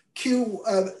 Q,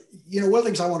 you know, one of the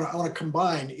things I want to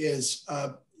combine is,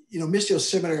 you know, MISSIO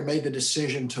Seminary made the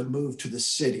decision to move to the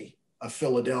city of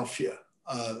Philadelphia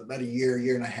about a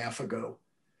year and a half ago.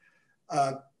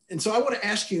 And so I want to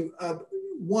ask you,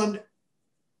 one,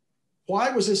 why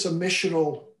was this a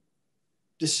missional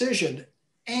decision?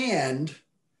 And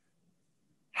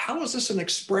how is this an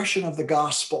expression of the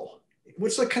gospel?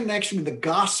 What's the connection between the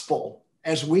gospel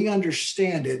as we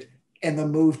understand it and the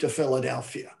move to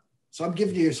Philadelphia? So I'm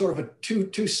giving you sort of a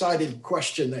two-sided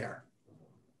question there.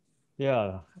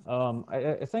 Yeah,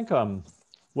 I think,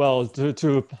 well,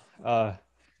 to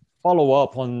follow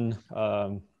up on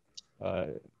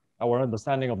our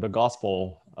understanding of the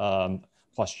gospel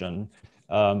question,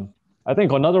 I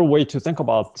think another way to think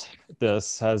about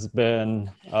this has been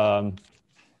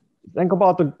thinking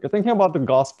about the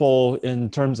gospel in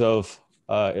terms of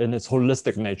in its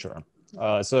holistic nature.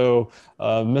 So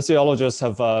missiologists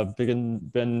have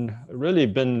been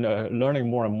learning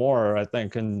more and more, I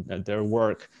think, in their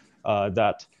work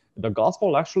that the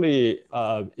gospel actually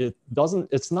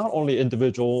it's not only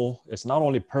individual, it's not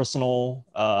only personal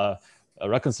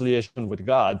reconciliation with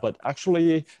God, but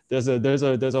actually there's a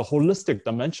holistic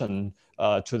dimension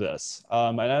to this,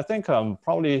 and I think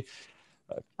probably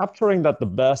capturing that the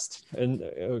best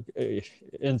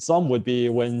in some would be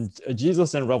when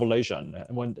Jesus in Revelation,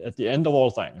 when at the end of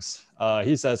all things,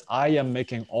 he says, "I am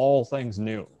making all things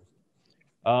new,"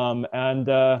 and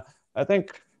I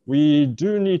think we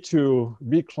do need to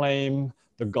reclaim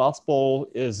the gospel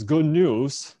is good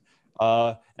news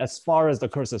as far as the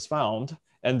curse is found.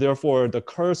 And therefore, the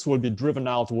curse will be driven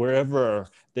out wherever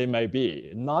they may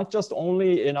be, not just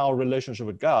only in our relationship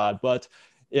with God, but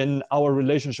in our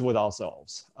relationship with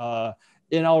ourselves,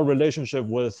 in our relationship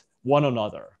with one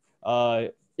another,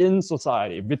 in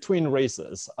society, between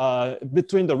races,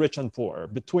 between the rich and poor,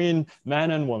 between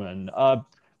man and woman,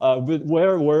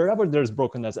 wherever there's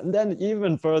brokenness, and then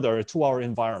even further to our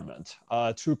environment,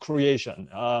 to creation,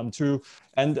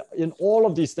 and in all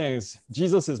of these things,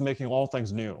 Jesus is making all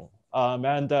things new.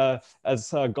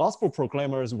 As gospel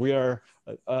proclaimers, we are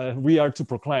to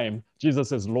proclaim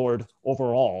Jesus is Lord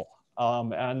over all,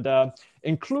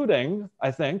 including,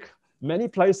 I think, many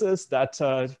places that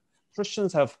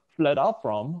Christians have fled out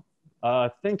from,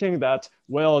 thinking that,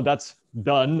 well, that's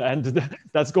done and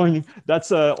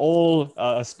that's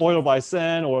all spoiled by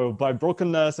sin or by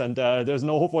brokenness, and there's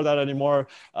no hope for that anymore.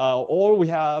 All we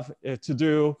have to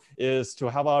do is to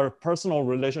have our personal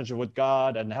relationship with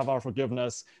God and have our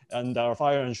forgiveness and our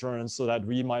fire insurance so that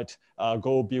we might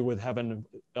go be with heaven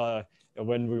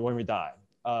when we die,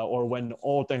 or when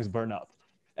all things burn up.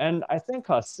 And I think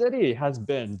a city has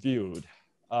been viewed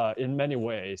in many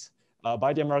ways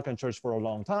by the American church for a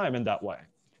long time in that way.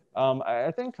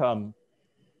 I think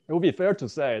it would be fair to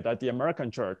say that the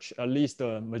American church, at least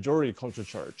the majority culture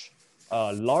church,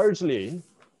 largely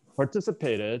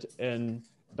participated in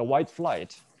the white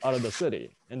flight out of the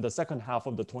city in the second half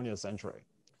of the 20th century.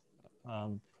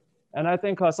 And I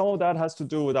think some of that has to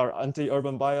do with our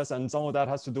anti-urban bias, and some of that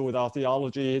has to do with our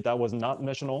theology that was not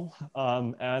missional.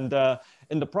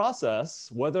 In the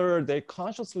process, whether they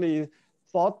consciously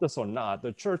thought this or not,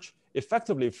 the church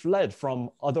effectively fled from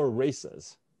other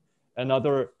races and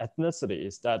other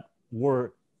ethnicities that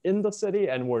were in the city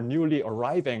and were newly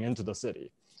arriving into the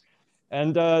city.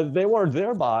 And they were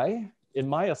thereby, in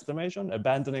my estimation,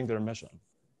 abandoning their mission.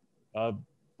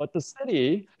 But the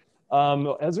city,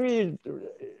 as we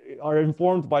are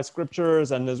informed by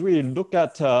scriptures and as we look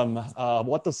at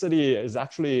what the city is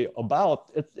actually about,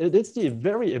 it's the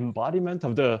very embodiment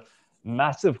of the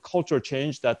massive culture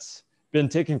change that's been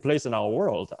taking place in our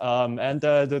world.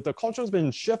 The culture has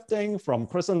been shifting from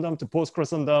Christendom to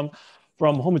post-Christendom,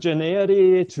 from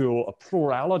homogeneity to a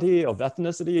plurality of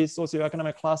ethnicities,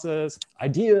 socioeconomic classes,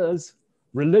 ideas,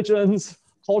 religions,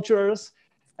 cultures.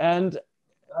 And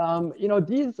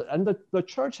the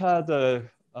church had a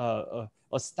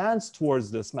stance towards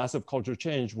this massive culture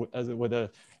change with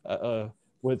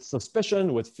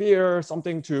suspicion, with fear,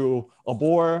 something to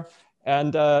abhor.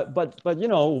 And but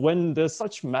when there's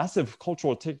such massive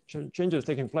cultural changes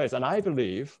taking place, and I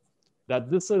believe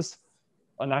that this is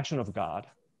an action of God.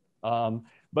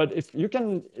 But if you're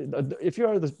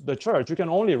the church, you can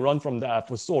only run from that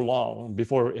for so long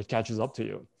before it catches up to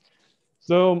you.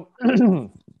 So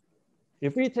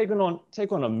if we take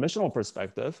on a missional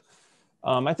perspective,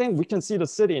 I think we can see the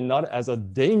city not as a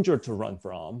danger to run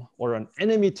from or an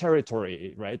enemy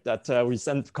territory, right? That we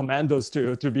send commandos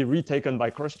to be retaken by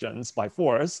Christians by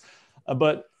force,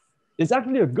 but it's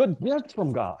actually a good gift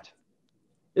from God.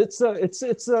 It's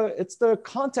the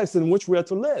context in which we are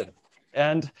to live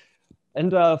and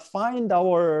find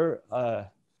our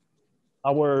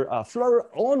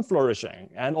own flourishing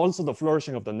and also the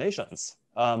flourishing of the nations.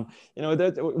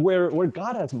 Where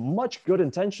God has much good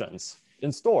intentions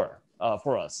in store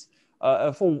for us.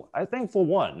 I think for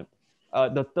one,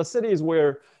 the cities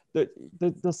where the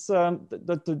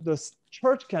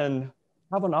church can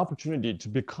have an opportunity to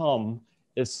become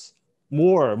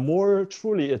more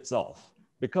truly itself,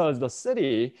 because the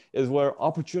city is where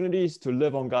opportunities to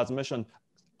live on God's mission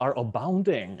are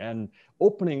abounding and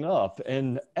opening up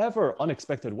in ever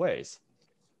unexpected ways.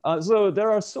 So there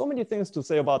are so many things to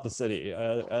say about the city,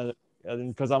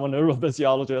 because I'm an urban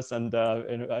missiologist and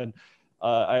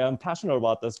I am passionate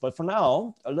about this. But for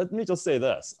now, let me just say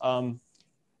this.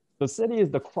 The city is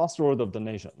the crossroad of the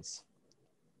nations.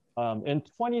 In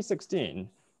 2016,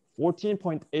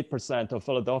 14.8% of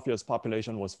Philadelphia's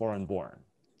population was foreign-born.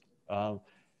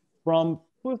 From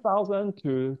 2000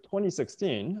 to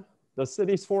 2016, the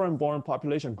city's foreign-born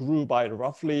population grew by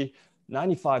roughly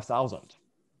 95,000.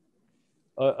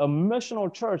 A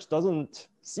missional church doesn't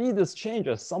see this change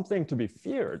as something to be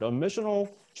feared. A missional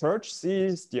church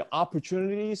sees the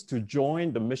opportunities to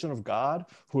join the mission of God,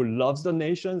 who loves the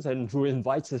nations and who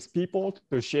invites his people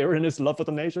to share in his love for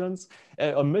the nations.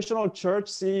 A missional church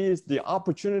sees the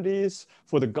opportunities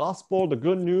for the gospel, the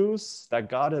good news that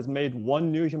God has made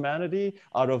one new humanity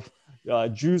out of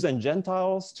Jews and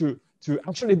Gentiles to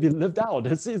actually be lived out.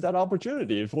 It sees that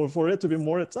opportunity for it to be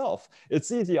more itself. It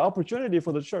sees the opportunity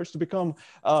for the church to become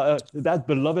that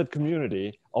beloved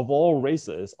community of all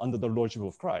races under the lordship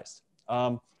of Christ.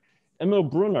 Emil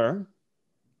Brunner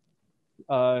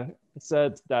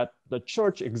said that the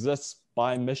church exists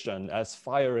by mission as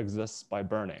fire exists by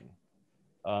burning.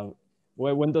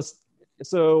 When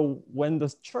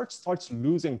the church starts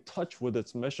losing touch with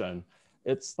its mission,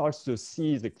 it starts to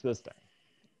cease existing.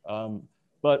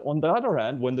 But on the other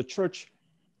hand, when the church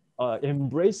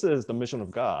embraces the mission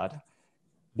of God,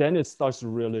 then it starts to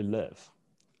really live.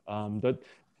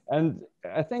 And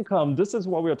I think this is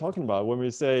what we are talking about when we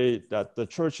say that the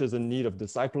church is in need of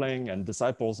discipling and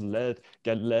disciples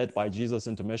get led by Jesus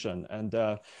into mission.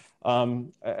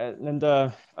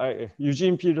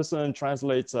 Eugene Peterson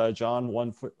translates John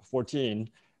 1:14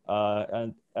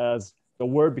 and as the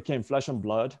word became flesh and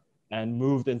blood and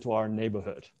moved into our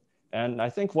neighborhood. And I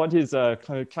think what he's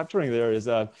kind of capturing there is,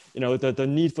 the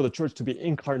need for the church to be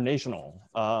incarnational,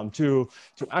 to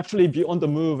actually be on the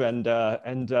move and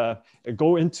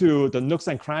go into the nooks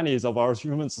and crannies of our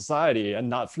human society and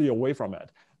not flee away from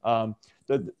it.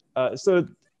 So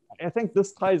I think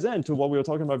this ties into what we were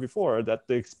talking about before, that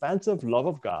the expansive love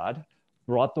of God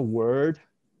brought the word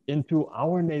into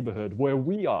our neighborhood where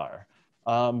we are.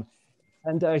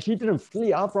 He didn't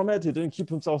flee out from it. He didn't keep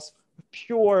himself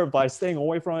pure by staying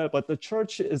away from it, but the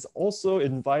church is also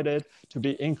invited to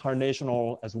be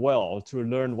incarnational as well, to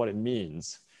learn what it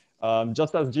means.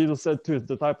 Just as Jesus said to his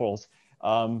disciples,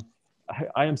 I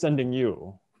am sending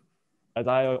you as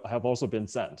I have also been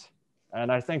sent.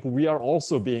 And I think we are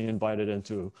also being invited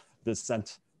into this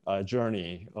sent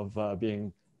journey of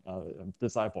being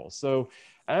disciples. So,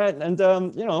 and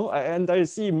I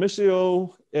see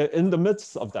Missio in the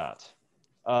midst of that.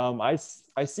 I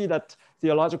see that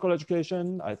theological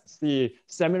education, I see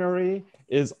seminary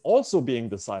is also being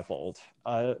discipled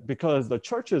because the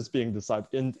church is being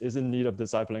is in need of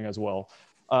discipling as well.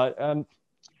 And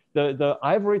the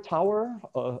ivory tower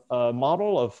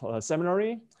model of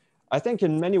seminary, I think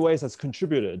in many ways has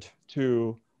contributed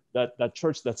to that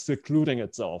church that's secluding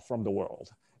itself from the world.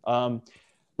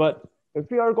 But if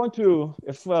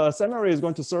seminary is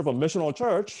going to serve a missional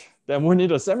church, then we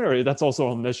need a seminary that's also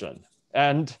a mission.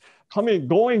 And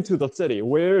going to the city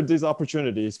where these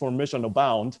opportunities for mission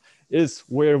abound is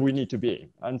where we need to be.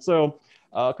 And so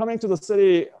coming to the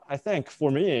city, I think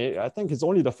for me, is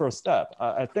only the first step.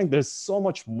 I think there's so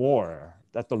much more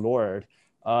that the Lord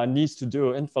needs to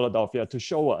do in Philadelphia to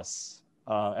show us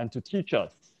and to teach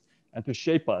us and to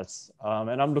shape us.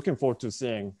 And I'm looking forward to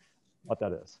seeing what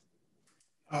that is.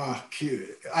 Oh, cute.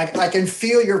 I can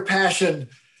feel your passion.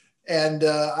 And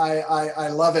I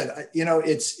love it.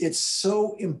 It's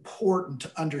so important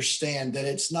to understand that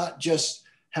it's not just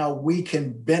how we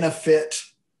can benefit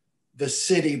the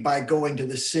city by going to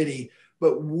the city,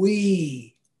 but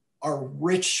we are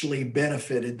richly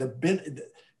benefited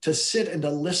to sit and to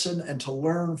listen and to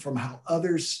learn from how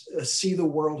others see the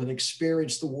world and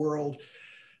experience the world.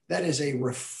 That is a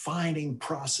refining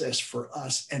process for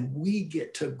us, and we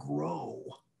get to grow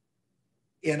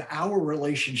in our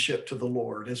relationship to the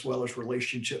Lord, as well as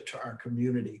relationship to our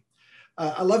community.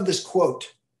 I love this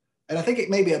quote, and I think it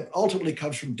maybe ultimately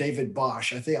comes from David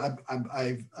Bosch. I think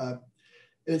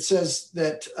it says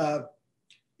that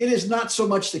it is not so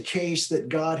much the case that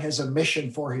God has a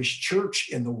mission for his church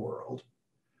in the world,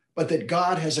 but that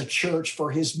God has a church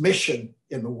for his mission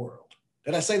in the world.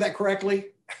 Did I say that correctly?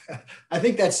 I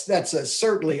think that's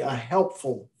certainly a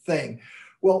helpful thing.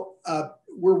 Well,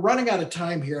 we're running out of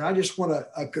time here, and I just want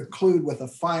to conclude with a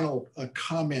final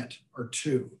comment or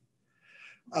two.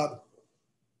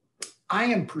 I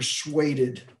am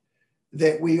persuaded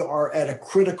that we are at a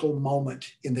critical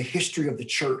moment in the history of the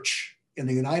church in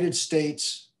the United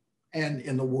States and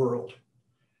in the world.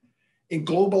 In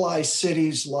globalized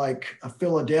cities like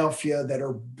Philadelphia that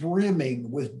are brimming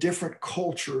with different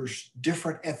cultures,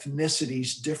 different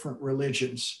ethnicities, different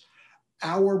religions,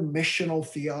 our missional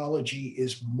theology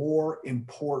is more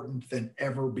important than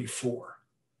ever before.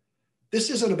 This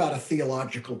isn't about a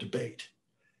theological debate.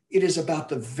 It is about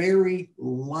the very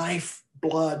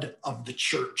lifeblood of the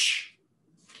church.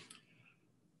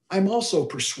 I'm also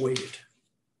persuaded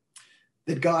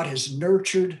that God has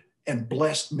nurtured and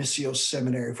blessed MISSIO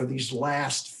Seminary for these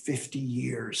last 50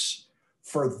 years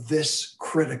for this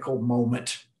critical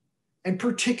moment, and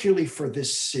particularly for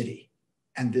this city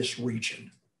and this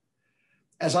region.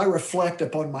 As I reflect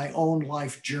upon my own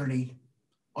life journey,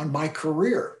 on my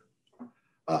career,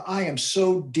 I am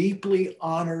so deeply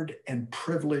honored and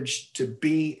privileged to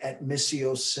be at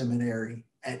MISSIO Seminary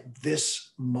at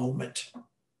this moment.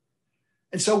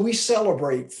 And so we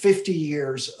celebrate 50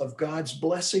 years of God's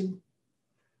blessing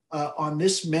on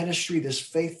this ministry, this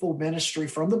faithful ministry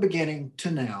from the beginning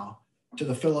to now to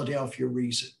the Philadelphia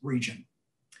region.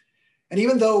 And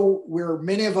even though we're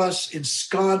many of us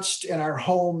ensconced in our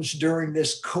homes during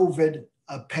this COVID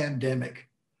a pandemic,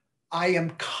 I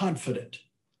am confident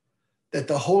that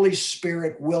the Holy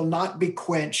Spirit will not be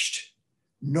quenched,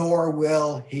 nor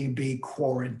will he be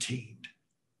quarantined.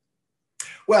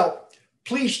 Well,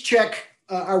 please check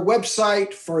our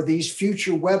website for these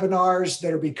future webinars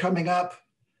that will be coming up.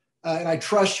 And I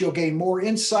trust you'll gain more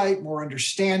insight, more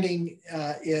understanding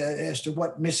as to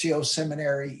what MISSIO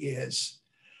Seminary is.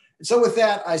 And so with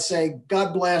that, I say,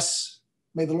 God bless.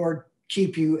 May the Lord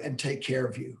keep you and take care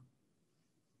of you.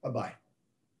 Bye-bye.